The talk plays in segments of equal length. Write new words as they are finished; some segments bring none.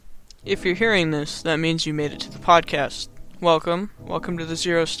If you're hearing this, that means you made it to the podcast. Welcome. Welcome to the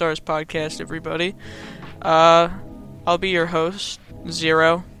Zero Stars podcast, everybody. I'll be your host,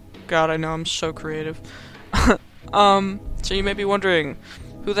 Zero. God, I know I'm so creative. So you may be wondering,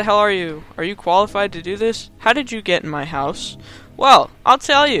 who the hell are you? Are you qualified to do this? How did you get in my house? Well, I'll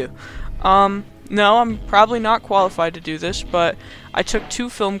tell you. No, I'm probably not qualified to do this, but I took 2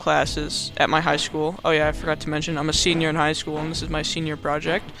 film classes at my high school. Oh yeah, I forgot to mention, I'm a senior in high school, and this is my senior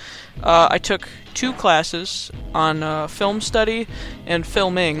project. I took 2 classes on film study and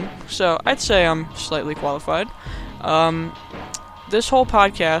filming, so I'd say I'm slightly qualified. This whole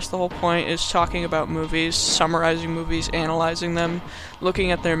podcast, the whole point is talking about movies, summarizing movies, analyzing them,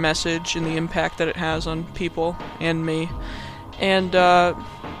 looking at their message and the impact that it has on people and me. And,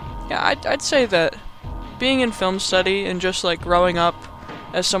 yeah, I'd say that being in film study and just, growing up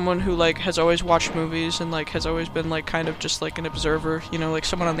as someone who, has always watched movies and, has always been, kind of just, an observer,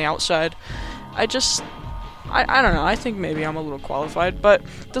 someone on the outside, I don't know, I think maybe I'm a little qualified, but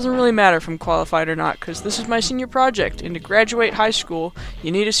it doesn't really matter if I'm qualified or not, because this is my senior project, and to graduate high school, you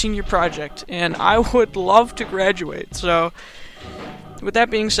need a senior project, and I would love to graduate, so with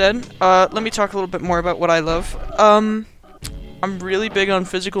that being said, let me talk a little bit more about what I love. I'm really big on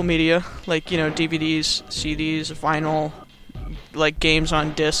physical media, DVDs, CDs, vinyl, games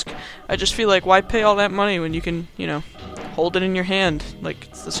on disc. I just feel like, why pay all that money when you can, hold it in your hand?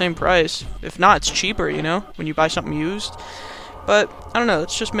 It's the same price. If not, it's cheaper, when you buy something used. But, I don't know,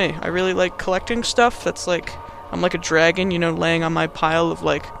 it's just me. I really like collecting stuff that's I'm like a dragon, laying on my pile of,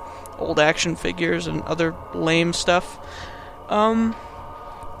 old action figures and other lame stuff. What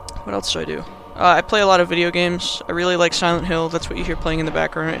else do I do? I play a lot of video games. I really like Silent Hill. That's what you hear playing in the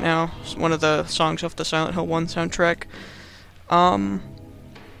background right now. It's one of the songs off the Silent Hill 1 soundtrack.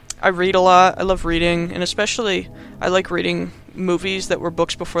 I read a lot. I love reading, and especially I like reading movies that were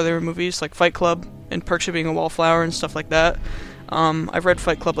books before they were movies, like Fight Club and Perks of Being a Wallflower and stuff like that. I've read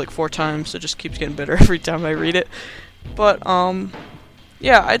Fight Club 4 times. It just keeps getting better every time I read it. But,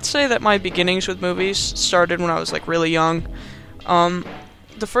 yeah, I'd say that my beginnings with movies started when I was, really young.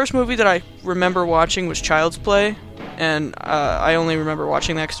 The first movie that I remember watching was Child's Play, and I only remember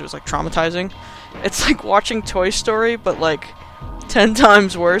watching that because it was traumatizing. It's like watching Toy Story, but 10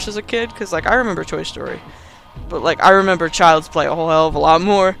 times worse as a kid, because I remember Toy Story, but I remember Child's Play a whole hell of a lot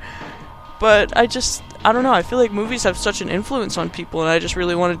more. But I don't know, I feel like movies have such an influence on people, and I just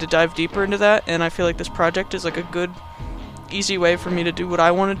really wanted to dive deeper into that, and I feel like this project is a good, easy way for me to do what I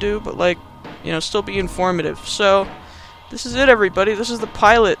want to do, but still be informative. So this is it, everybody. This is the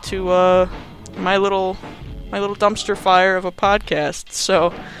pilot to my little dumpster fire of a podcast.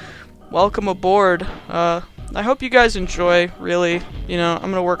 So welcome aboard. I hope you guys enjoy. Really, I'm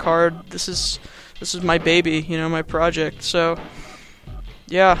gonna work hard. This is my baby. My project. So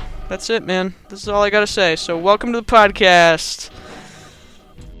yeah, that's it, man. This is all I gotta say. So welcome to the podcast.